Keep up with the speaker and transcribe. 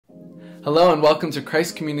Hello and welcome to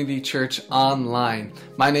Christ Community Church Online.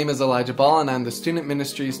 My name is Elijah Ball and I'm the Student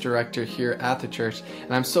Ministries Director here at the church,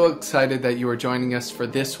 and I'm so excited that you are joining us for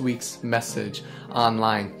this week's message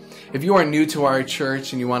online. If you are new to our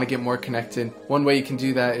church and you want to get more connected, one way you can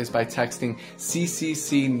do that is by texting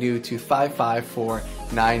CCC New to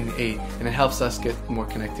 55498, and it helps us get more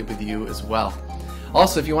connected with you as well.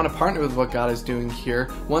 Also, if you want to partner with what God is doing here,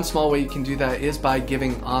 one small way you can do that is by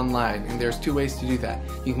giving online. And there's two ways to do that.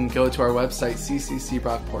 You can go to our website,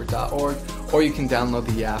 cccbrockport.org, or you can download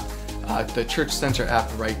the app, the Church Center app,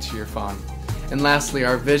 right to your phone. And lastly,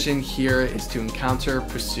 our vision here is to encounter,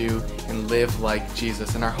 pursue, and live like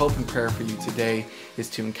Jesus. And our hope and prayer for you today is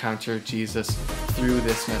to encounter Jesus through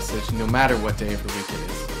this message, no matter what day of the week it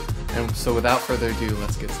is. And so without further ado,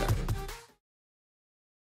 let's get started.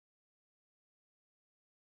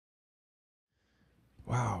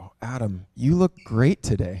 Wow, Adam, you look great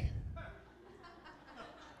today.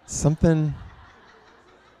 Something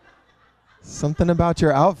about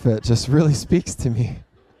your outfit just really speaks to me.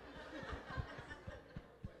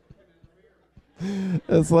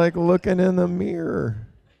 It's like looking in the mirror.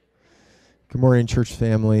 Good morning, church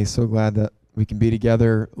family. So glad that we can be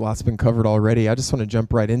together. Lots been covered already. I just want to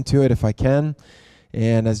jump right into it if I can.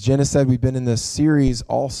 And as Jenna said, we've been in this series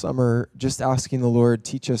all summer just asking the Lord,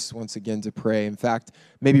 teach us once again to pray. In fact,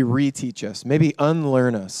 maybe reteach us, maybe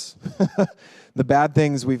unlearn us the bad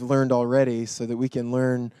things we've learned already so that we can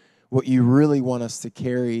learn what you really want us to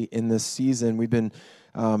carry in this season. We've been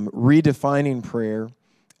redefining prayer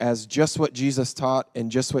as just what Jesus taught and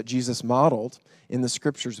just what Jesus modeled in the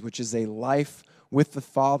scriptures, which is a life with the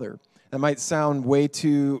Father. That might sound way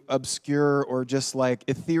too obscure or just like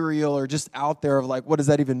ethereal or just out there of like, what does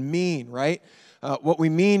that even mean, right? What we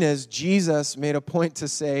mean is Jesus made a point to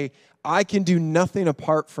say, I can do nothing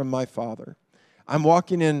apart from my Father. I'm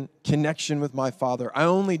walking in connection with my Father. I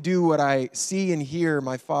only do what I see and hear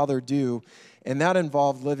my Father do. And that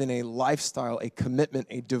involved living a lifestyle, a commitment,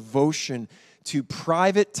 a devotion to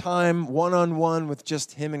private time, one-on-one with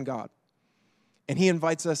just Him and God. And He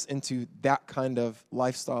invites us into that kind of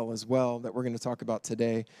lifestyle as well that we're going to talk about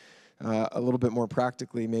today, a little bit more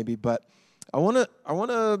practically maybe. But I want to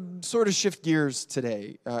sort of shift gears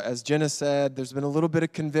today. As Jenna said, there's been a little bit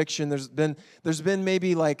of conviction. There's been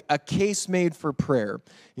maybe like a case made for prayer.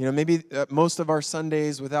 You know, maybe most of our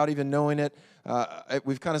Sundays, without even knowing it,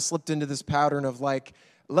 we've kind of slipped into this pattern of like,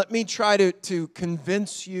 let me try to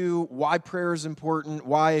convince you why prayer is important,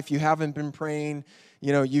 why if you haven't been praying,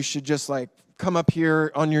 you know, you should just like come up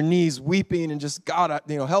here on your knees weeping and just, God,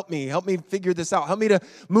 help me figure this out. Help me to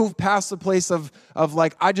move past the place of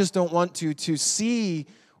like, I just don't want to see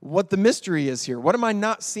what the mystery is here. What am I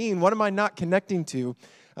not seeing? What am I not connecting to?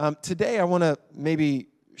 Today, I want to maybe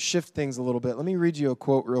shift things a little bit. Let me read you a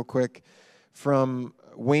quote real quick from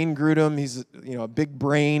Wayne Grudem. He's a big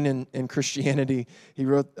brain in Christianity. He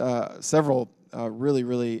wrote several really,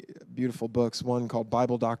 really beautiful books, one called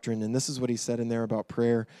Bible Doctrine, and this is what he said in there about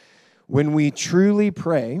prayer. When we truly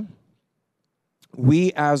pray,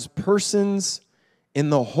 we as persons in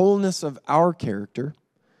the wholeness of our character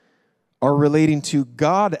are relating to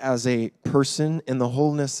God as a person in the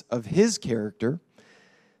wholeness of His character.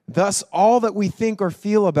 Thus, all that we think or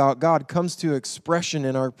feel about God comes to expression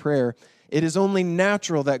in our prayer. It is only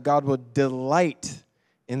natural that God would delight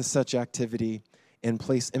in such activity and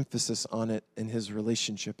place emphasis on it in His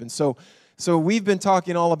relationship. And so we've been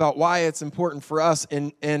talking all about why it's important for us,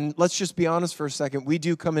 and let's just be honest for a second. We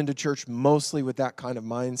do come into church mostly with that kind of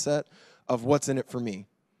mindset of what's in it for me,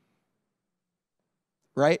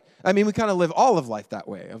 right? I mean, we kind of live all of life that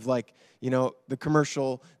way, of like, the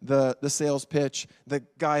commercial, the sales pitch, the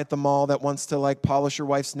guy at the mall that wants to like polish your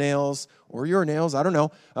wife's nails or your nails, I don't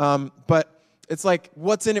know. But it's like,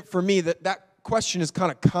 what's in it for me? That question is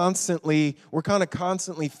we're kind of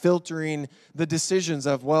constantly filtering the decisions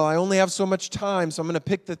of, well, I only have so much time, so I'm going to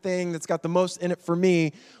pick the thing that's got the most in it for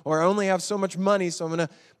me, or I only have so much money, so I'm going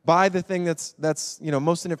to buy the thing that's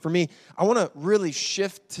most in it for me. I want to really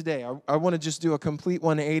shift today. I want to just do a complete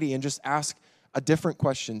 180 and just ask a different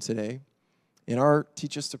question today in our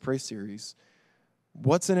Teach Us to Pray series.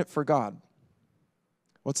 What's in it for God?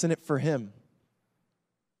 What's in it for Him?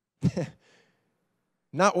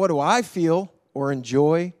 Not what do I feel or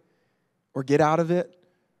enjoy or get out of it.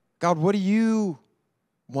 God, what do you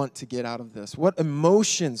want to get out of this? What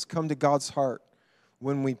emotions come to God's heart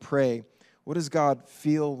when we pray? What does God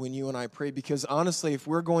feel when you and I pray? Because honestly, if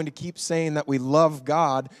we're going to keep saying that we love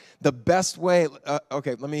God, the best way,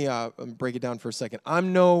 let me break it down for a second.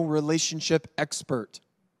 I'm no relationship expert.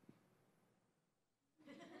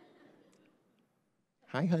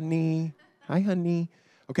 Hi, honey.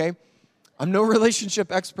 Okay? I'm no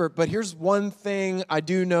relationship expert, but here's one thing I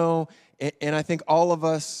do know, and I think all of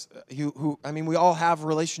us we all have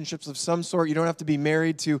relationships of some sort. You don't have to be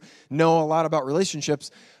married to know a lot about relationships,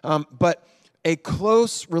 but a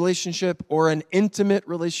close relationship or an intimate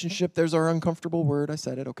relationship, there's our uncomfortable word, I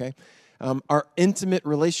said it, okay. Our intimate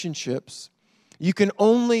relationships, you can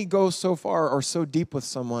only go so far or so deep with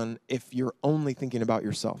someone if you're only thinking about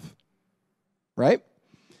yourself, right?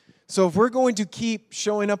 So if we're going to keep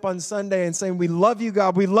showing up on Sunday and saying, we love you,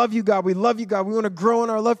 God, we love you, God, we love you, God, we want to grow in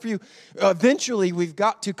our love for you, eventually we've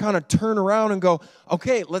got to kind of turn around and go,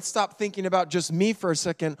 okay, let's stop thinking about just me for a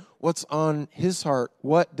second. What's on his heart?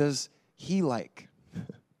 What does he like?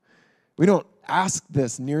 We don't ask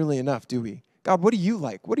this nearly enough, do we? God, what do you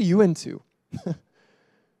like? What are you into?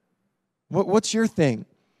 What's your thing?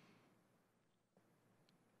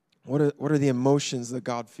 What are the emotions that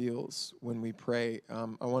God feels when we pray?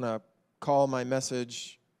 I want to call my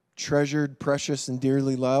message Treasured, Precious, and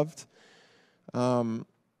Dearly Loved. And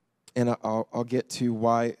I'll get to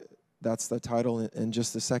why that's the title in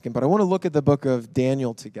just a second. But I want to look at the book of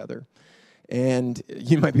Daniel together. And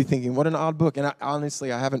you might be thinking, what an odd book. And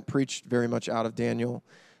honestly, I haven't preached very much out of Daniel.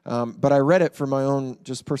 But I read it for my own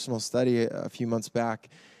just personal study a few months back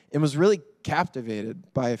and was really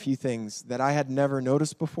captivated by a few things that I had never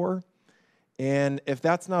noticed before. And if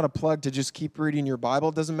that's not a plug to just keep reading your Bible,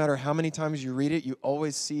 it doesn't matter how many times you read it, you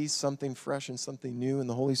always see something fresh and something new, and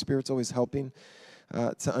the Holy Spirit's always helping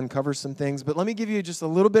to uncover some things. But let me give you just a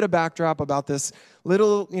little bit of backdrop about this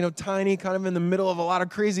little, tiny, kind of in the middle of a lot of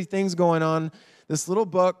crazy things going on, this little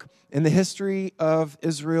book in the history of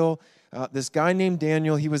Israel. This guy named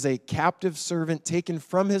Daniel, he was a captive servant taken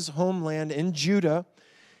from his homeland in Judah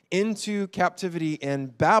into captivity in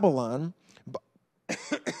Babylon,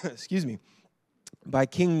 excuse me, by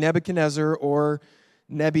King Nebuchadnezzar, or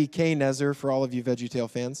Nebuchadnezzar for all of you VeggieTale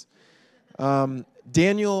fans.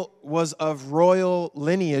 Daniel was of royal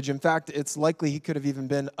lineage. In fact, it's likely he could have even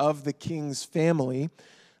been of the king's family,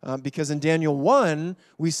 because in Daniel 1,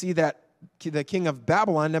 we see that the king of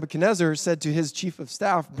Babylon, Nebuchadnezzar, said to his chief of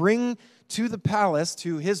staff, bring to the palace,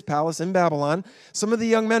 to his palace in Babylon, some of the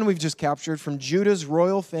young men we've just captured from Judah's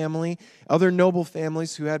royal family, other noble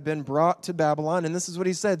families who had been brought to Babylon. And this is what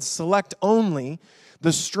he said, select only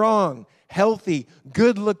the strong, healthy,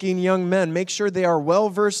 good-looking young men. Make sure they are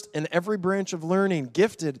well-versed in every branch of learning,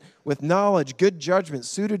 gifted with knowledge, good judgment,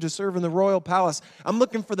 suited to serve in the royal palace. I'm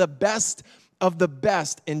looking for the best of the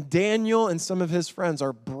best. And Daniel and some of his friends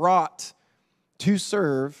are brought to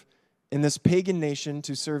serve in this pagan nation,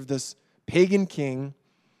 to serve this pagan king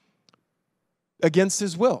against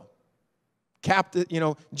his will.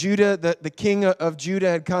 Judah, the king of Judah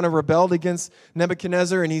had kind of rebelled against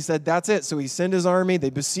Nebuchadnezzar, and he said, that's it. So he sent his army,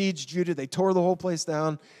 they besieged Judah, they tore the whole place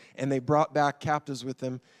down, and they brought back captives with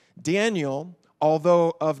them. Daniel,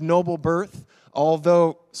 although of noble birth,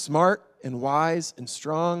 although smart and wise and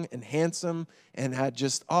strong and handsome, and had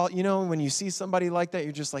just all, when you see somebody like that,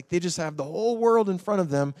 you're just like, they just have the whole world in front of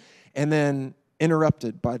them, and then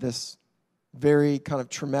interrupted by this very kind of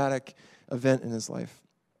traumatic event in his life.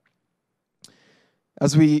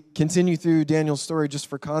 As we continue through Daniel's story, just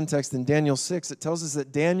for context, in Daniel 6, it tells us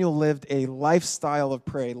that Daniel lived a lifestyle of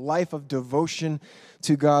prayer, a life of devotion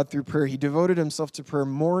to God through prayer. He devoted himself to prayer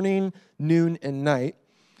morning, noon, and night,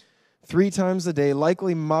 3 times a day,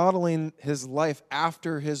 likely modeling his life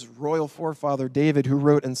after his royal forefather David, who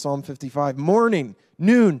wrote in Psalm 55, morning,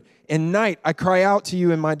 noon, and night, I cry out to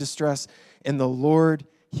you in my distress, and the Lord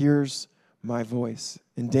hears my voice.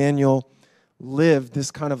 And Daniel lived this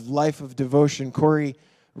kind of life of devotion. Corey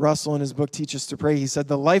Russell, in his book, Teach Us to Pray, he said,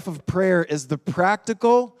 the life of prayer is the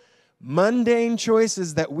practical, mundane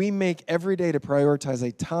choices that we make every day to prioritize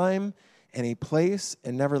a time and a place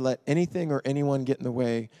and never let anything or anyone get in the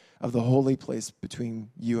way of the holy place between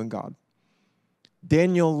you and God.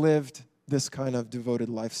 Daniel lived this kind of devoted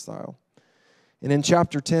lifestyle. And in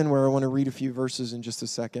chapter 10, where I want to read a few verses in just a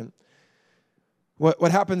second,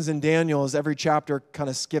 what happens in Daniel is every chapter kind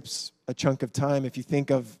of skips a chunk of time. If you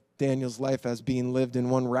think of Daniel's life as being lived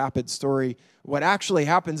in one rapid story, what actually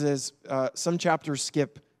happens is some chapters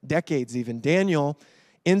skip decades even. Daniel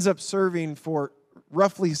ends up serving for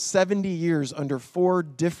roughly 70 years under 4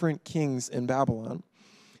 different kings in Babylon.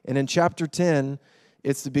 And in chapter 10,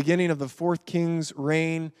 it's the beginning of the 4th king's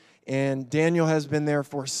reign, and Daniel has been there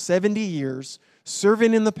for 70 years,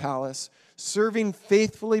 serving in the palace, serving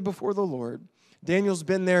faithfully before the Lord. Daniel's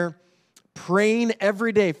been there praying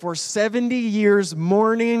every day for 70 years,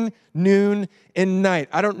 morning, noon, and night.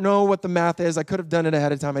 I don't know what the math is. I could have done it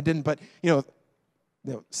ahead of time. I didn't, but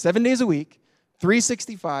 7 days a week,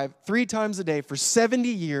 365, 3 times a day for 70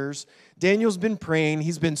 years. Daniel's been praying.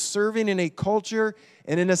 He's been serving in a culture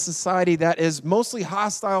and in a society that is mostly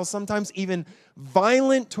hostile, sometimes even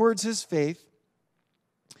violent towards his faith.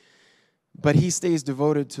 But he stays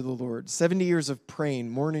devoted to the Lord. 70 years of praying,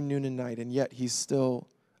 morning, noon, and night, and yet he's still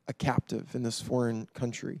a captive in this foreign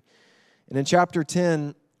country. And in chapter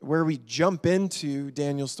 10, where we jump into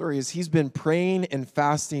Daniel's story, is he's been praying and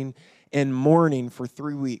fasting and mourning for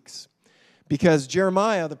 3 weeks. Because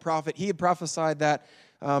Jeremiah, the prophet, he had prophesied that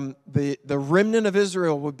the remnant of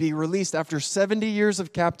Israel would be released after 70 years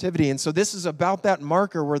of captivity. And so this is about that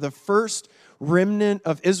marker where the first remnant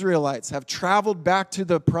of Israelites have traveled back to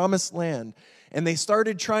the promised land. And they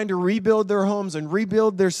started trying to rebuild their homes and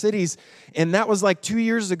rebuild their cities. And that was like 2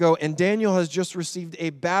 years ago. And Daniel has just received a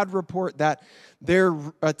bad report that their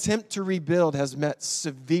attempt to rebuild has met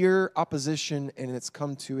severe opposition and it's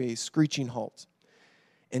come to a screeching halt.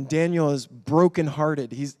 And Daniel is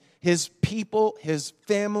brokenhearted. His people, his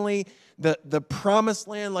family, the promised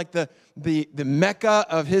land, like the Mecca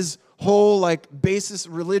of his whole like basis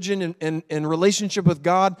religion and relationship with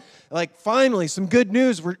God. Like finally, some good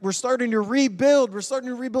news. We're starting to rebuild. We're starting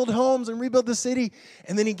to rebuild homes and rebuild the city.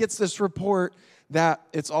 And then he gets this report that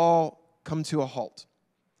it's all come to a halt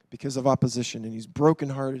because of opposition. And he's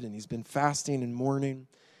brokenhearted and he's been fasting and mourning.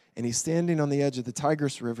 And he's standing on the edge of the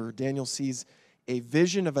Tigris River. Daniel sees a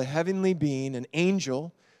vision of a heavenly being, an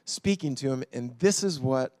angel, speaking to him. And this is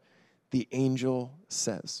what the angel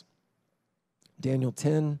says. Daniel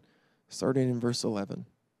 10, starting in verse 11.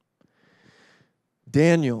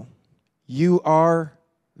 Daniel, you are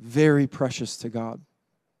very precious to God.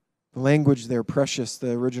 The language there, precious,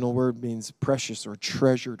 the original word means precious or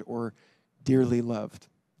treasured or dearly loved.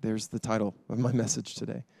 There's the title of my message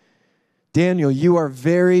today. Daniel, you are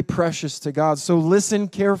very precious to God. So listen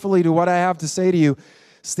carefully to what I have to say to you.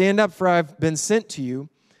 Stand up, for I've been sent to you.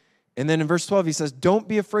 And then in verse 12, he says, don't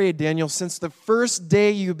be afraid, Daniel. Since the first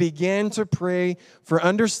day you began to pray for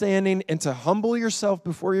understanding and to humble yourself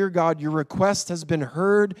before your God, your request has been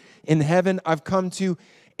heard in heaven. I've come to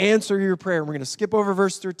answer your prayer. And we're going to skip over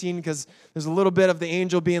verse 13 because there's a little bit of the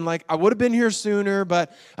angel being like, I would have been here sooner,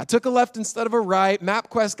 but I took a left instead of a right.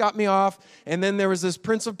 MapQuest got me off. And then there was this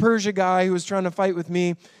Prince of Persia guy who was trying to fight with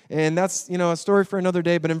me. And that's, a story for another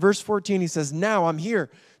day. But in verse 14, he says, now I'm here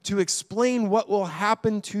to explain what will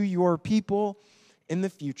happen to your people in the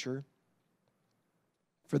future.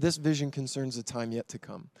 For this vision concerns a time yet to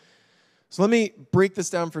come. So let me break this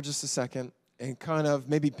down for just a second and kind of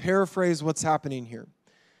maybe paraphrase what's happening here.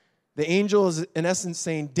 The angel is in essence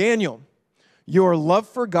saying, Daniel, your love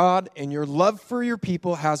for God and your love for your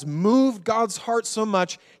people has moved God's heart so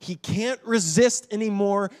much he can't resist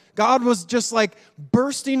anymore. God was just like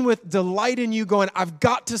bursting with delight in you, going, I've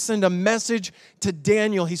got to send a message to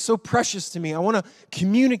Daniel. He's so precious to me. I want to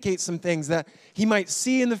communicate some things that he might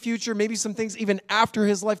see in the future, maybe some things even after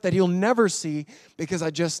his life that he'll never see because I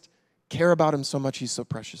just care about him so much. He's so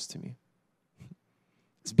precious to me.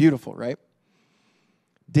 It's beautiful, right?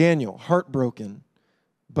 Daniel, heartbroken,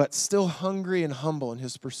 but still hungry and humble in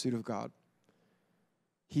his pursuit of God.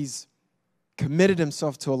 He's committed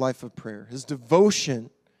himself to a life of prayer. His devotion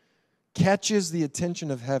catches the attention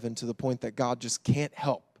of heaven to the point that God just can't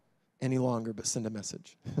help any longer but send a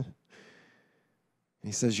message. And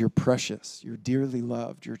he says, you're precious, you're dearly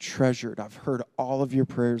loved, you're treasured. I've heard all of your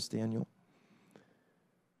prayers, Daniel.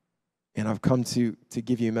 And I've come to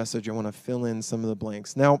give you a message. I want to fill in some of the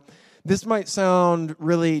blanks. Now, this might sound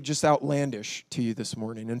really just outlandish to you this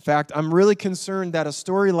morning. In fact, I'm really concerned that a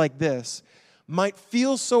story like this might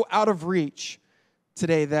feel so out of reach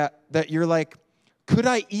today that you're like, could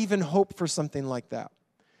I even hope for something like that?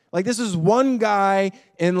 Like this is one guy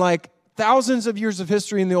in like thousands of years of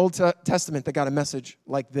history in the Old Testament that got a message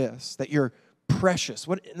like this, that you're precious.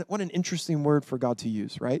 What an interesting word for God to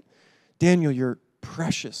use, right? Daniel, you're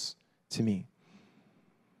precious to me.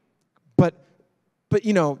 But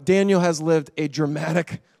Daniel has lived a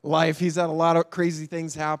dramatic life. He's had a lot of crazy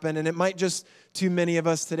things happen, and it might just, to many of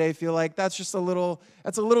us today, feel like that's a little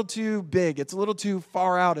too big. It's a little too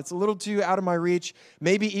far out. It's a little too out of my reach,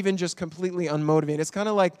 maybe even just completely unmotivated. It's kind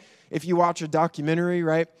of like if you watch a documentary,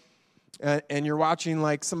 right? And you're watching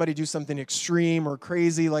like somebody do something extreme or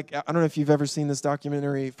crazy. Like, I don't know if you've ever seen this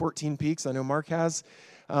documentary, 14 Peaks. I know Mark has,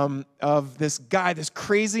 of this guy, this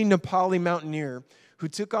crazy Nepali mountaineer who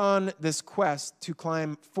took on this quest to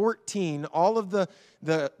climb 14, all of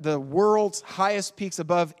the world's highest peaks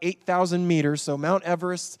above 8,000 meters, so Mount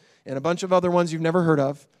Everest and a bunch of other ones you've never heard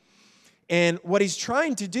of. And what he's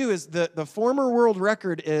trying to do is, the former world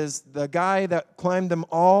record is the guy that climbed them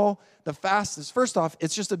all the fastest. First off,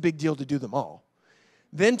 it's just a big deal to do them all.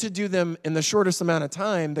 then to do them in the shortest amount of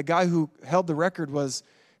time, the guy who held the record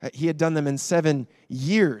he had done them in 7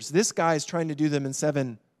 years. This guy is trying to do them in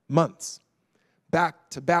 7 months. Back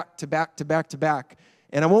to back to back to back to back.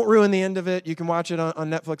 And I won't ruin the end of it. You can watch it on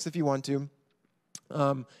Netflix if you want to.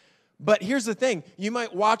 But here's the thing. You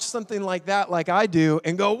might watch something like that like I do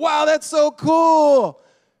and go, wow, that's so cool.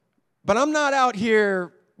 But I'm not out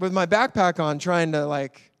here with my backpack on trying to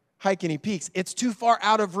hike any peaks. It's too far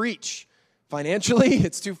out of reach. Financially,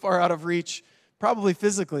 it's too far out of reach, probably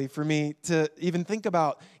physically, for me to even think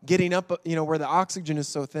about getting up, where the oxygen is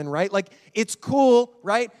so thin, right? It's cool,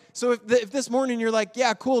 right? So if this morning you're like,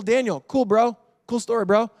 yeah, cool, Daniel, cool, bro, cool story,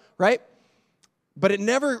 bro, right? But it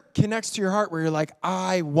never connects to your heart where you're like,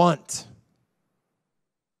 I want.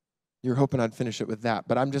 You're hoping I'd finish it with that,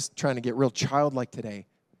 but I'm just trying to get real childlike today.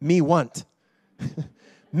 Me want.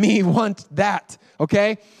 Me want that,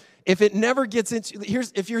 okay? If it never gets into,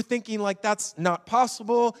 if you're thinking that's not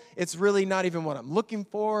possible, it's really not even what I'm looking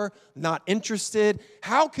for, not interested,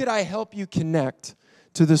 how could I help you connect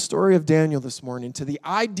to the story of Daniel this morning, to the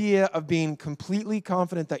idea of being completely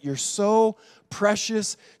confident that you're so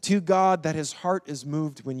precious to God that his heart is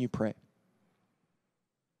moved when you pray?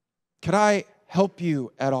 Could I help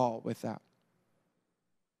you at all with that?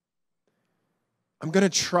 I'm going to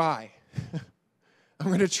try. I'm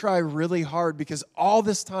going to try really hard because all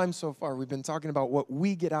this time so far, we've been talking about what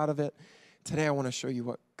we get out of it. Today, I want to show you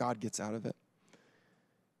what God gets out of it.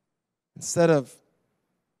 Instead of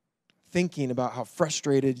thinking about how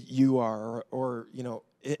frustrated you are or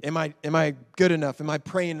am I good enough? Am I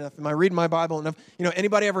praying enough? Am I reading my Bible enough?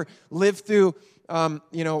 Anybody ever lived through,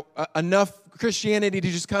 enough Christianity to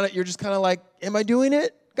you're just kind of like, am I doing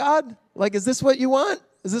it, God? Is this what you want?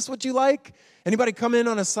 Is this what you like? Anybody come in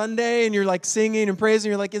on a Sunday and you're singing and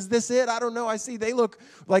praising, you're like, is this it? I don't know. I see they look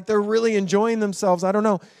like they're really enjoying themselves. I don't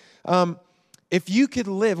know. What if you could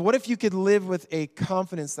live with a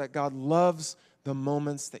confidence that God loves the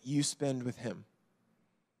moments that you spend with him?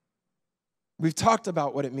 We've talked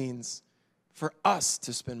about what it means for us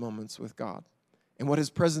to spend moments with God and what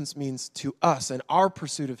his presence means to us and our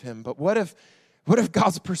pursuit of him. But what if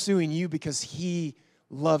God's pursuing you because he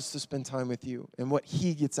loves to spend time with you, and what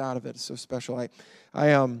he gets out of it is so special.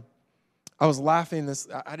 I was laughing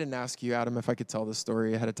I didn't ask you, Adam, if I could tell this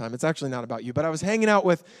story ahead of time. It's actually not about you, but I was hanging out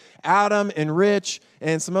with Adam and Rich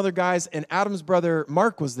and some other guys, and Adam's brother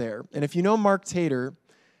Mark was there. And if you know Mark Tater,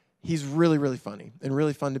 he's really, really funny and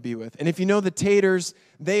really fun to be with. And if you know the Taters,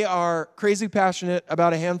 they are crazy passionate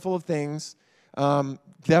about a handful of things.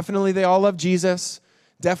 Definitely they all love Jesus.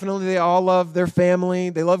 Definitely, they all love their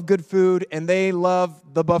family. They love good food, and they love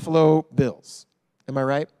the Buffalo Bills. Am I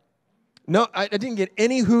right? No, I didn't get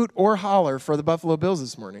any hoot or holler for the Buffalo Bills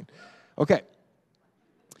this morning. Okay.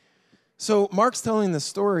 So Mark's telling the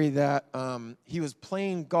story that he was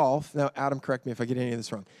playing golf. Now, Adam, correct me if I get any of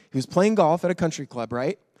this wrong. He was playing golf at a country club,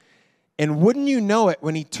 right? And wouldn't you know it,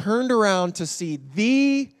 when he turned around to see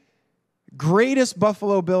the greatest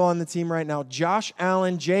Buffalo Bill on the team right now, Josh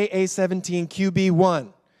Allen, JA17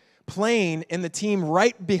 QB1, playing in the team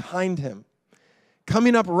right behind him,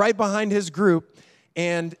 coming up right behind his group.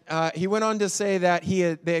 And he went on to say that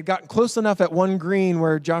they had gotten close enough at one green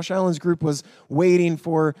where Josh Allen's group was waiting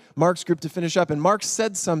for Mark's group to finish up. And Mark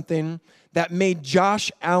said something that made Josh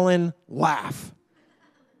Allen laugh.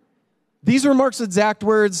 These were Mark's exact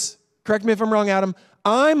words. Correct me if I'm wrong, Adam.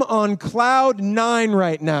 I'm on cloud 9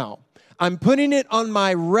 right now. I'm putting it on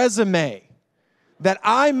my resume that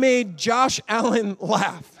I made Josh Allen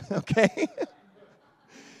laugh, okay?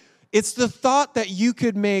 It's the thought that you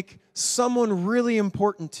could make someone really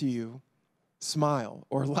important to you smile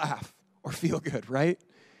or laugh or feel good, right?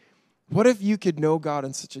 What if you could know God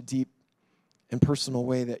in such a deep and personal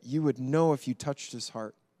way that you would know if you touched his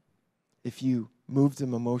heart, if you moved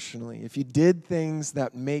him emotionally, if you did things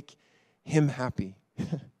that make him happy?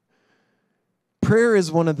 Prayer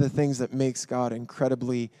is one of the things that makes God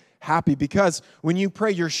incredibly happy, because when you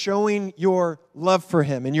pray, you're showing your love for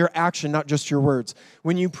him in your action, not just your words.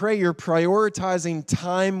 When you pray, you're prioritizing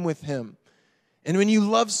time with him. And when you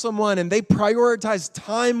love someone and they prioritize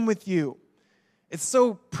time with you, it's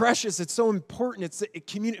so precious, it's so important,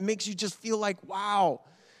 it makes you just feel like, wow.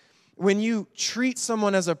 When you treat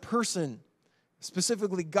someone as a person,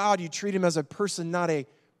 specifically God, you treat him as a person, not a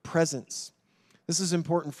presence. This is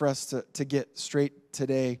important for us to get straight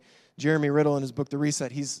today. Jeremy Riddle, in his book, The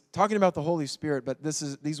Reset, he's talking about the Holy Spirit, but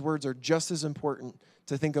these words are just as important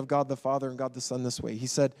to think of God the Father and God the Son this way. He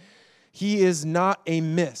said, he is not a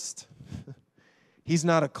mist. He's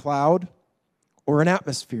not a cloud or an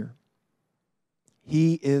atmosphere.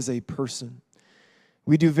 He is a person.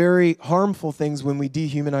 We do very harmful things when we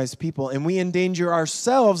dehumanize people, and we endanger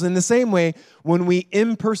ourselves in the same way when we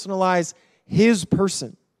impersonalize his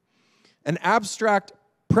person. An abstract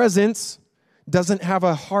presence doesn't have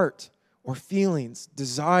a heart or feelings,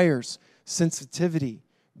 desires, sensitivity,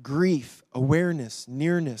 grief, awareness,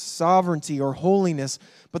 nearness, sovereignty, or holiness,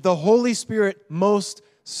 but the Holy Spirit most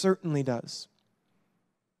certainly does.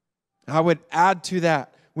 I would add to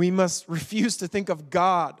that, we must refuse to think of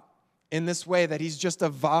God in this way, that he's just a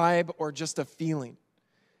vibe or just a feeling.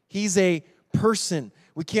 He's a person.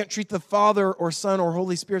 We can't treat the Father or Son or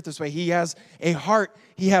Holy Spirit this way. He has a heart.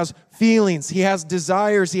 He has feelings. He has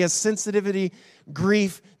desires. He has sensitivity,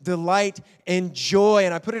 grief, delight, and joy.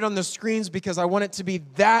 And I put it on the screens because I want it to be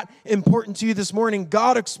that important to you this morning.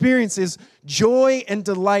 God experiences joy and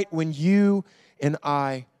delight when you and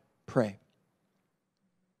I pray.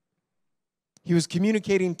 He was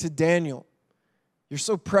communicating to Daniel, "You're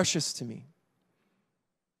so precious to me."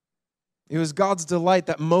 It was God's delight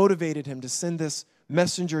that motivated him to send this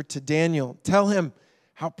messenger to Daniel. Tell him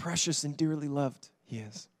how precious and dearly loved he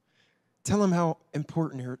is. Tell him how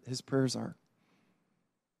important his prayers are.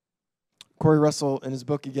 Corey Russell, in his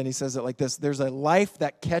book, again, he says it like this: there's a life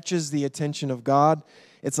that catches the attention of God.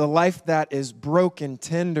 It's a life that is broken,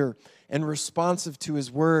 tender, and responsive to his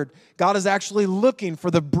word. God is actually looking for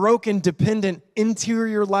the broken, dependent,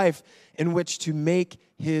 interior life in which to make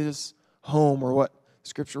his home, or what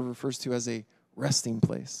Scripture refers to as a resting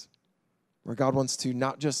place, where God wants to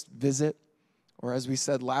not just visit, or as we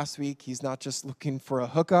said last week, he's not just looking for a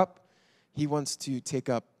hookup, he wants to take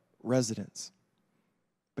up residence.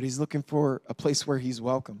 But he's looking for a place where he's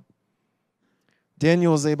welcome.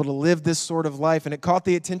 Daniel was able to live this sort of life, and it caught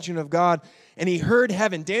the attention of God, and he heard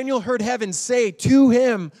heaven. Daniel heard heaven say to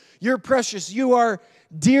him, "You're precious, you are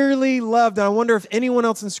dearly loved." And I wonder if anyone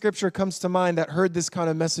else in Scripture comes to mind that heard this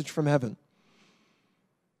kind of message from heaven.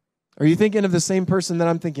 Are you thinking of the same person that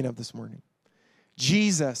I'm thinking of this morning?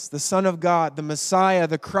 Jesus, the Son of God, the Messiah,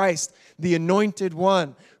 the Christ, the Anointed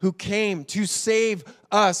One, who came to save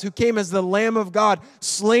us, who came as the Lamb of God,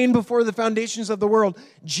 slain before the foundations of the world.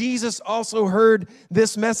 Jesus also heard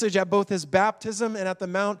this message at both his baptism and at the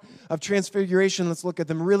Mount of Transfiguration. Let's look at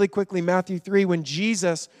them really quickly. Matthew 3, when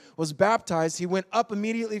Jesus was baptized, he went up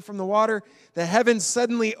immediately from the water. The heavens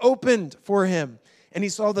suddenly opened for him, and he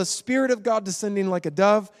saw the Spirit of God descending like a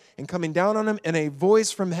dove and coming down on him, and a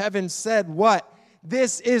voice from heaven said, "What?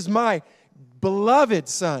 This is my beloved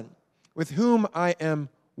Son, with whom I am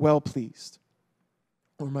well pleased,"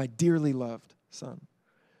 or my dearly loved Son.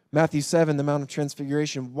 Matthew 7, the Mount of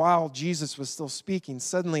Transfiguration, while Jesus was still speaking,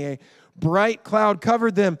 suddenly a bright cloud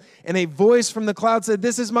covered them, and a voice from the cloud said,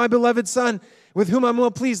 "This is my beloved Son, with whom I'm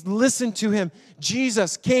well pleased. Listen to him."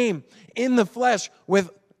 Jesus came in the flesh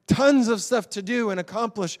with tons of stuff to do and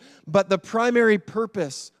accomplish, but the primary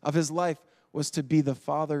purpose of his life was to be the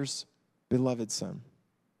Father's beloved Son.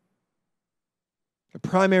 The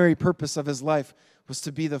primary purpose of his life was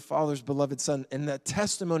to be the Father's beloved Son. And the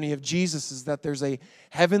testimony of Jesus is that there's a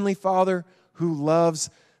heavenly Father who loves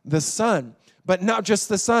the Son. But not just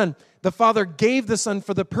the Son. The Father gave the Son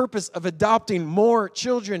for the purpose of adopting more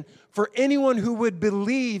children for anyone who would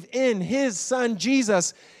believe in his Son,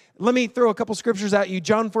 Jesus. Let me throw a couple scriptures at you.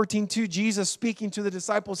 John 14:2, Jesus speaking to the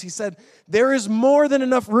disciples, he said, "There is more than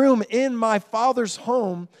enough room in my Father's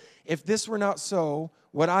home. If this were not so,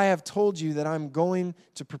 would I have told you that I'm going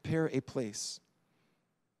to prepare a place?"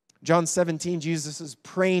 John 17, Jesus is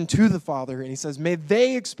praying to the Father, and he says, "May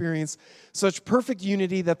they experience such perfect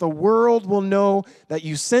unity that the world will know that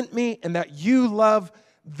you sent me and that you love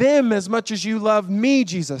them as much as you love me,"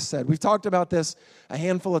 Jesus said. We've talked about this a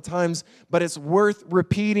handful of times, but it's worth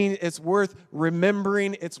repeating, it's worth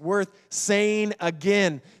remembering, it's worth saying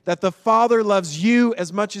again, that the Father loves you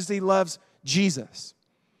as much as he loves Jesus.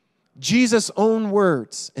 Jesus' own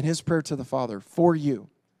words in his prayer to the Father for you.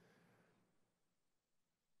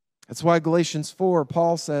 That's why Galatians 4,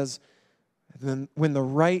 Paul says, "Then when the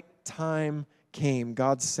right time came,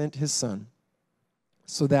 God sent his Son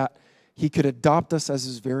so that he could adopt us as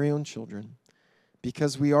his very own children.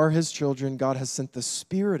 Because we are his children, God has sent the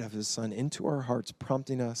Spirit of his Son into our hearts,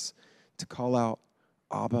 prompting us to call out,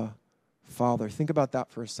 'Abba, Father.'" Think about that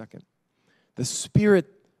for a second. The Spirit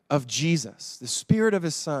of Jesus, the Spirit of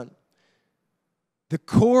his Son, the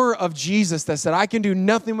core of Jesus that said, "I can do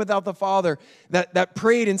nothing without the Father," that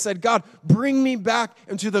prayed and said, "God, bring me back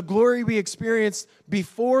into the glory we experienced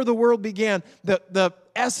before the world began." The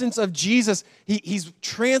essence of Jesus, he's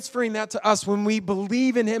transferring that to us when we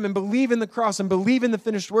believe in him and believe in the cross and believe in the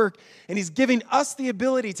finished work. And he's giving us the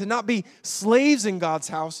ability to not be slaves in God's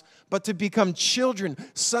house, but to become children,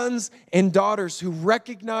 sons and daughters who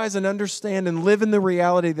recognize and understand and live in the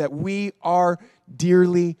reality that we are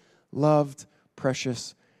dearly loved,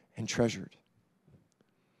 precious, and treasured.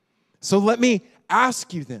 So let me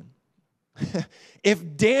ask you then,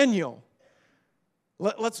 if Daniel,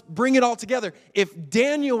 let's bring it all together. If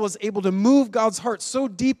Daniel was able to move God's heart so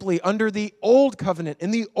deeply under the old covenant, in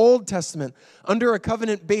the Old Testament, under a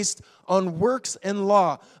covenant based on works and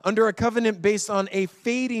law, under a covenant based on a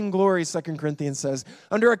fading glory, 2 Corinthians says,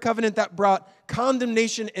 under a covenant that brought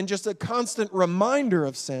condemnation and just a constant reminder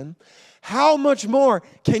of sin, how much more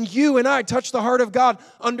can you and I touch the heart of God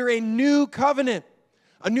under a new covenant?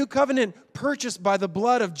 A new covenant purchased by the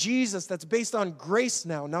blood of Jesus that's based on grace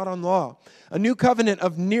now, not on law. A new covenant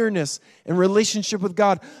of nearness and relationship with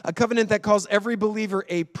God. A covenant that calls every believer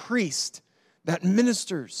a priest that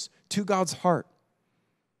ministers to God's heart.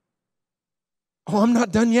 Oh, I'm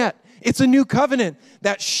not done yet. It's a new covenant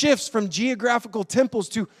that shifts from geographical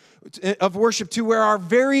temples of worship to where our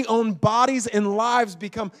very own bodies and lives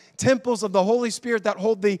become temples of the Holy Spirit that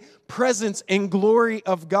hold the presence and glory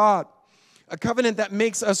of God. A covenant that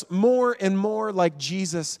makes us more and more like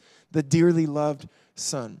Jesus, the dearly loved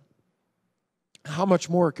Son. How much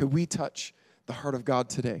more could we touch the heart of God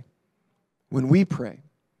today when we pray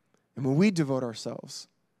and when we devote ourselves?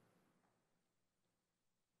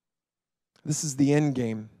 This is the end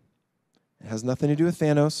game. It has nothing to do with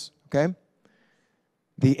Thanos, okay?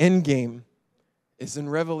 The end game is in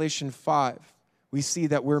Revelation 5. We see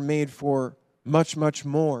that we're made for much, much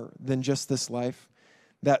more than just this life.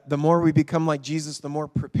 That the more we become like Jesus, the more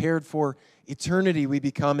prepared for eternity we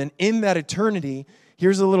become. And in that eternity,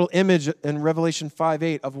 here's a little image in Revelation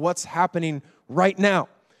 5:8 of what's happening right now.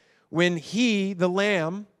 When he, the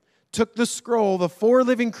Lamb, took the scroll, the four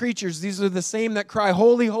living creatures, these are the same that cry,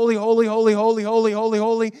 holy, holy, holy, holy, holy, holy, holy,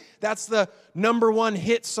 holy. That's the number one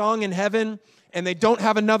hit song in heaven, and they don't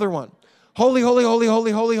have another one. Holy, holy, holy,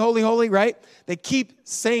 holy, holy, holy, holy, right? They keep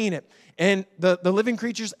saying it. And the living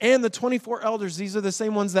creatures and the 24 elders, these are the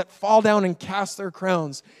same ones that fall down and cast their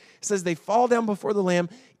crowns. It says they fall down before the Lamb.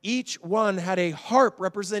 Each one had a harp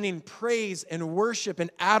representing praise and worship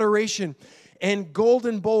and adoration and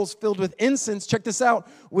golden bowls filled with incense, check this out,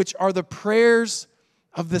 which are the prayers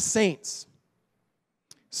of the saints.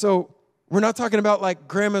 So we're not talking about like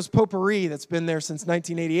grandma's potpourri that's been there since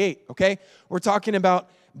 1988, okay? We're talking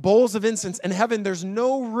about bowls of incense. In heaven, there's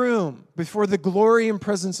no room before the glory and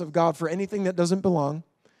presence of God for anything that doesn't belong,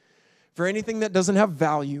 for anything that doesn't have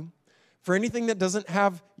value, for anything that doesn't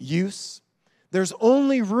have use. There's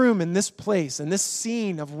only room in this place, in this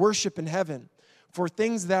scene of worship in heaven, for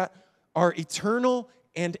things that are eternal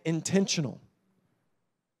and intentional.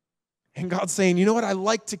 And God's saying, you know what I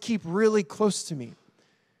like to keep really close to me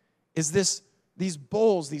is these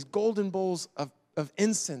bowls, these golden bowls of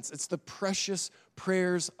incense. It's the precious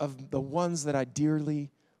prayers of the ones that I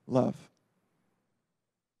dearly love.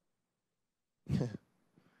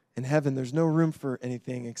 In heaven, there's no room for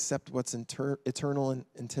anything except what's eternal and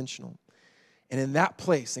intentional. And in that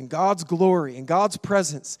place, in God's glory, in God's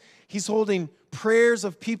presence, he's holding prayers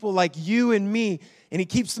of people like you and me, and he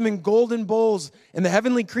keeps them in golden bowls, and the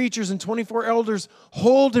heavenly creatures and 24 elders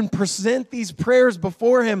hold and present these prayers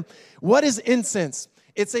before him. What is incense?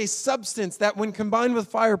 It's a substance that when combined with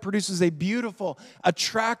fire produces a beautiful,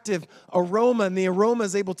 attractive aroma, and the aroma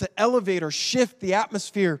is able to elevate or shift the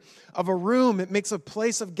atmosphere of a room. It makes a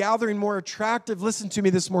place of gathering more attractive. Listen to me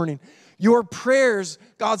this morning. Your prayers,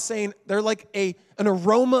 God's saying, they're like an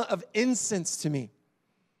aroma of incense to me.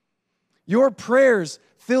 Your prayers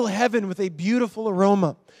fill heaven with a beautiful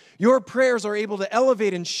aroma. Your prayers are able to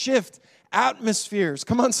elevate and shift atmospheres.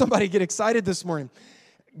 Come on, somebody get excited this morning.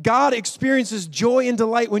 God experiences joy and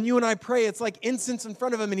delight when you and I pray. It's like incense in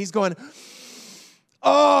front of him, and he's going,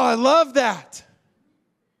 oh, I love that.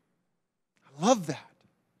 I love that.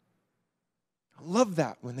 I love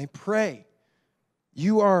that when they pray.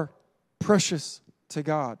 You are precious to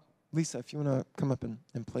God. Lisa, if you want to come up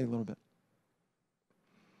and play a little bit.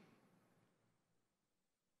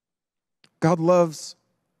 God loves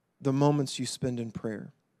the moments you spend in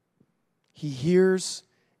prayer. He hears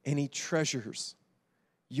and he treasures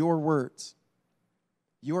your words,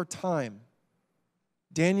 your time.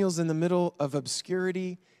 Daniel's in the middle of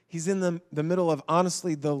obscurity. He's in the middle of,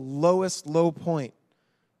 honestly, the lowest low point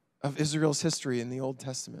of Israel's history in the Old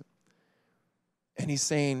Testament. And he's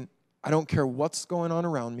saying, I don't care what's going on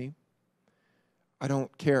around me. I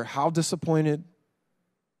don't care how disappointed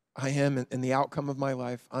I am in the outcome of my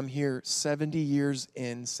life. I'm here 70 years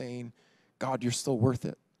in saying, God, you're still worth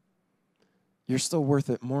it. You're still worth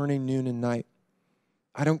it morning, noon, and night.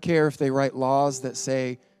 I don't care if they write laws that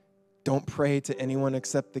say, don't pray to anyone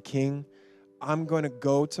except the king. I'm going to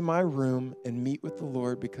go to my room and meet with the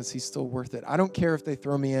Lord because he's still worth it. I don't care if they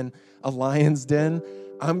throw me in a lion's den.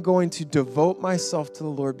 I'm going to devote myself to the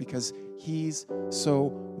Lord because he's so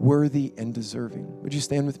worthy and deserving. Would you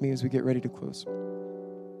stand with me as we get ready to close?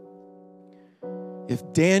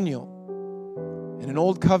 If Daniel, in an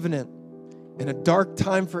old covenant, in a dark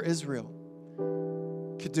time for Israel,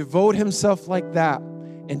 could devote himself like that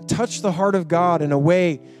and touch the heart of God in a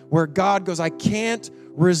way where God goes, I can't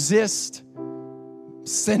resist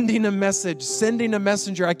sending a message, sending a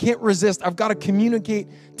messenger. I can't resist. I've got to communicate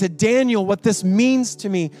to Daniel what this means to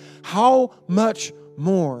me. How much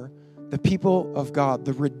more the people of God,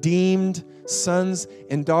 the redeemed sons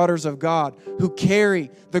and daughters of God who carry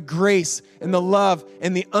the grace and the love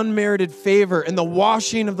and the unmerited favor and the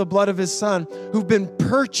washing of the blood of his Son, who've been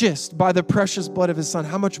purchased by the precious blood of his Son.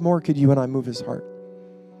 How much more could you and I move his heart?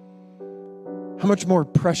 How much more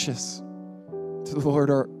precious to the Lord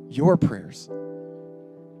are your prayers?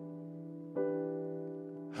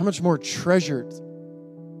 How much more treasured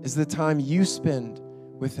is the time you spend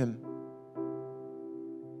with him?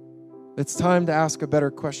 It's time to ask a better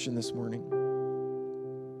question this morning.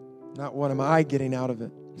 Not what am I getting out of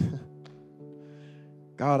it?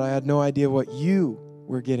 God, I had no idea what you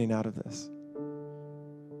were getting out of this.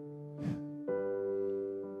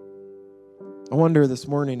 I wonder this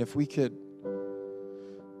morning if we could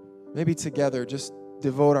maybe together just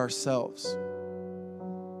devote ourselves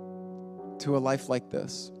to a life like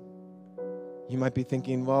this. You might be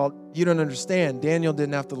thinking, well, you don't understand. Daniel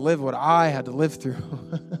didn't have to live what I had to live through.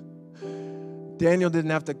 Daniel didn't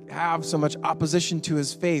have to have so much opposition to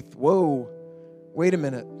his faith. Whoa, wait a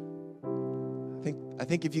minute. I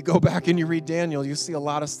think if you go back and you read Daniel, you'll see a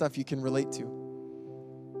lot of stuff you can relate to.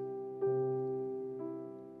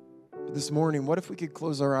 But this morning, what if we could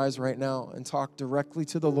close our eyes right now and talk directly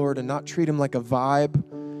to the Lord and not treat him like a vibe,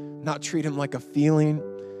 not treat him like a feeling,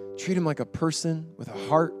 treat him like a person with a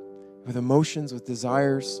heart, with emotions, with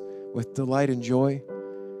desires, with delight and joy.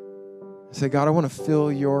 Say, God, I want to fill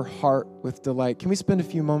your heart with delight. Can we spend a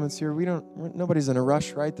few moments here? Nobody's in a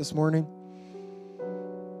rush, right, this morning?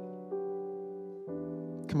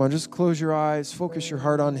 Come on, just close your eyes, focus your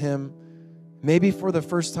heart on him. Maybe for the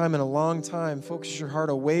first time in a long time, focus your heart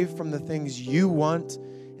away from the things you want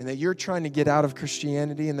and that you're trying to get out of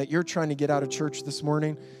Christianity and that you're trying to get out of church this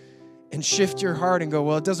morning, and shift your heart and go,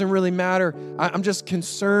 well, it doesn't really matter. I'm just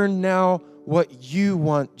concerned now what you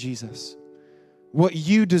want, Jesus. What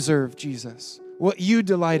you deserve, Jesus. What you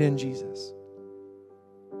delight in, Jesus.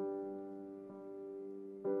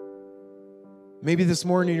 Maybe this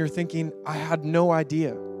morning you're thinking, I had no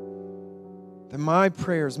idea that my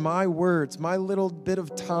prayers, my words, my little bit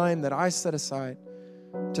of time that I set aside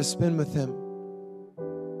to spend with him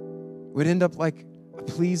would end up like a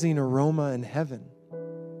pleasing aroma in heaven.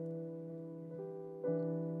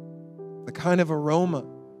 The kind of aroma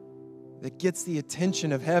that gets the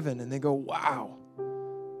attention of heaven and they go, wow.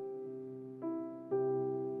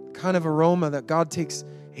 Kind of aroma that God takes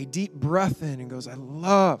a deep breath in and goes, I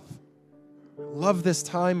love this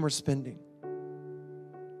time we're spending.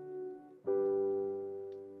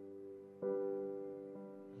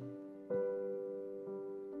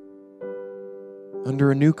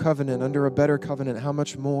 Under a new covenant, under a better covenant, how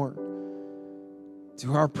much more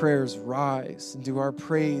do our prayers rise, and do our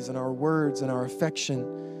praise and our words and our affection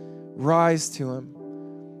rise to him?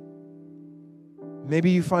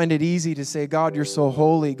 Maybe you find it easy to say, God, you're so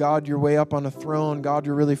holy. God, you're way up on a throne. God,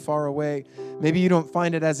 you're really far away. Maybe you don't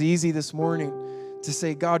find it as easy this morning to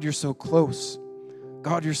say, God, you're so close.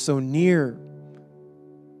 God, you're so near.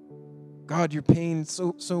 God, you're paying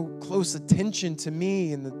so close attention to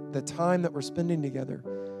me and the time that we're spending together.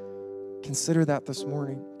 Consider that this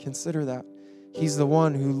morning. Consider that. He's the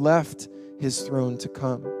one who left his throne to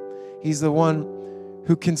come. He's the one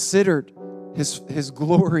who considered his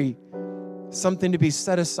glory something to be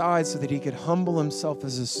set aside so that he could humble himself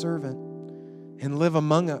as a servant and live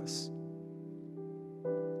among us,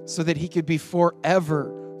 so that he could be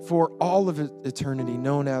forever, for all of eternity,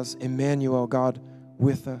 known as Emmanuel, God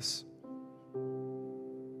with us.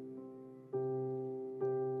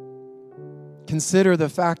 Consider the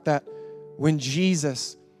fact that when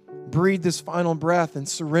Jesus breathed his final breath and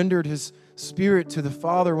surrendered his spirit to the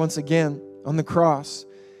Father once again on the cross,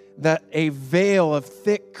 that a veil of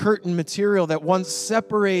thick curtain material that once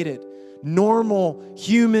separated normal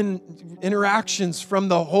human interactions from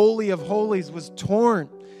the Holy of Holies was torn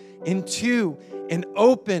in two, and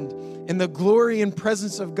opened, and the glory and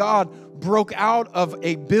presence of God broke out of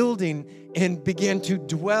a building and began to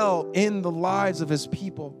dwell in the lives of his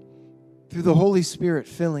people through the Holy Spirit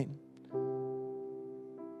filling.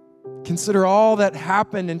 Consider all that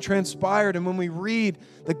happened and transpired, and when we read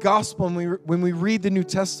the gospel and when we read the New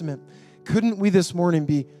Testament, couldn't we this morning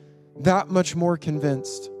be that much more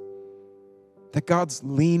convinced that God's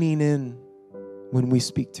leaning in when we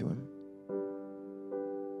speak to him?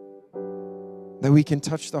 That we can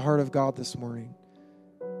touch the heart of God this morning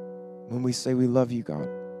when we say we love you, God.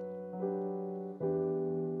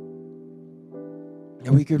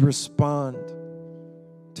 And we could respond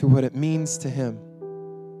to what it means to him.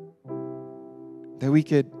 That we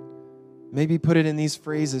could maybe put it in these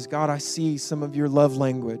phrases. God, I see some of your love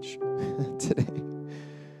language today.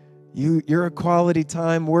 You're a quality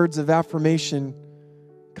time, words of affirmation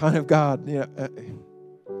kind of God.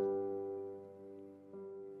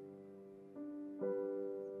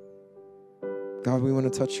 God, we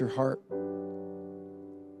want to touch your heart.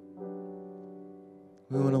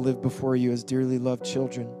 We want to live before you as dearly loved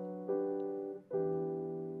children.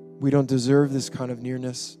 We don't deserve this kind of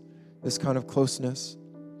nearness, this kind of closeness.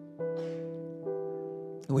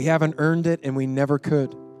 We haven't earned it, and we never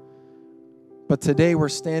could. But today we're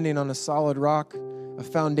standing on a solid rock, a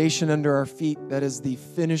foundation under our feet that is the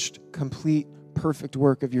finished, complete, perfect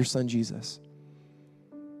work of your Son, Jesus.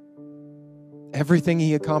 Everything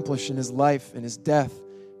he accomplished in his life and his death,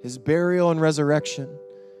 his burial and resurrection,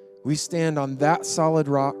 we stand on that solid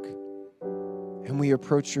rock, and we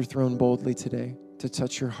approach your throne boldly today to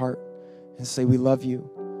touch your heart and say we love you,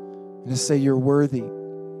 and to say you're worthy,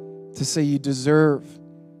 to say you deserve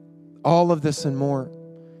all of this and more.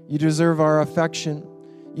 You deserve our affection.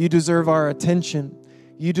 You deserve our attention.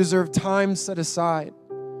 You deserve time set aside.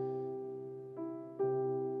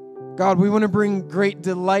 God, we want to bring great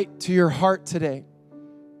delight to your heart today.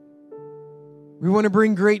 We want to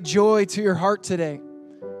bring great joy to your heart today.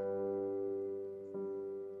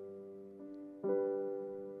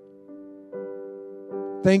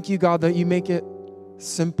 Thank you, God, that you make it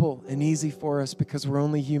simple and easy for us because we're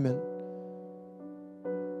only human.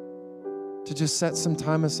 To just set some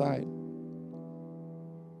time aside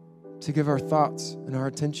to give our thoughts and our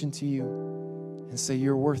attention to you and say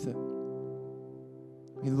you're worth it.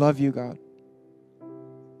 We love you, God.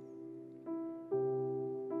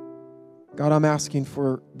 God, I'm asking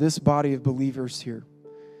for this body of believers here,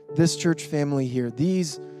 this church family here,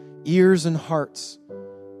 these ears and hearts,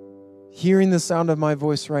 hearing the sound of my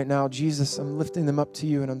voice right now. Jesus, I'm lifting them up to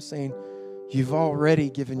you, and I'm saying, you've already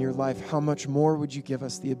given your life. How much more would you give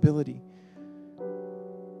us the ability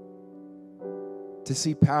to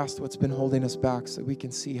see past what's been holding us back so we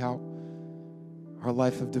can see how our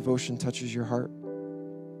life of devotion touches your heart?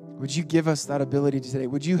 Would you give us that ability today?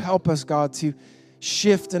 Would you help us, God, to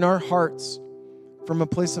shift in our hearts from a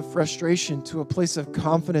place of frustration to a place of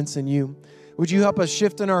confidence in you? Would you help us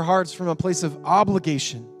shift in our hearts from a place of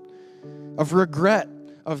obligation, of regret,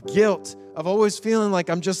 of guilt, of always feeling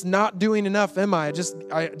like I'm just not doing enough, am I?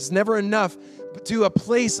 It's never enough, but to a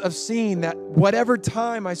place of seeing that whatever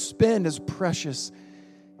time I spend is precious.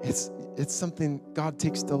 It's something God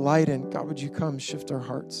takes delight in. God, would you come shift our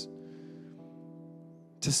hearts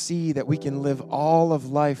to see that we can live all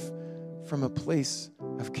of life from a place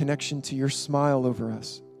of connection to your smile over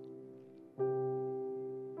us.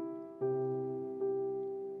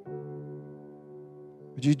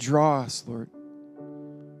 Would you draw us, Lord?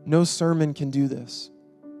 No sermon can do this.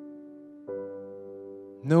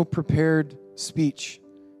 No prepared speech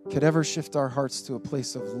could ever shift our hearts to a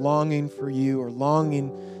place of longing for you or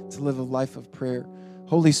longing to live a life of prayer.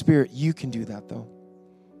 Holy Spirit, you can do that, though.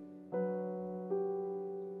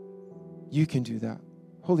 You can do that.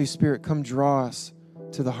 Holy Spirit, come draw us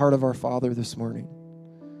to the heart of our Father this morning.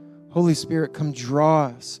 Holy Spirit, come draw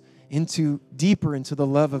us deeper into the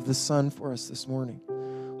love of the Son for us this morning.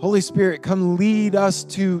 Holy Spirit, come lead us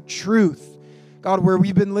to truth. God, where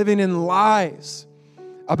we've been living in lies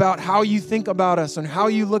about how you think about us and how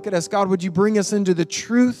you look at us, God, would you bring us into the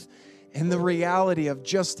truth and the reality of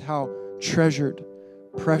just how treasured,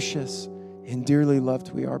 precious, and dearly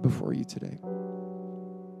loved we are before you today.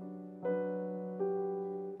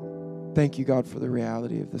 Thank you, God, for the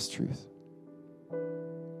reality of this truth.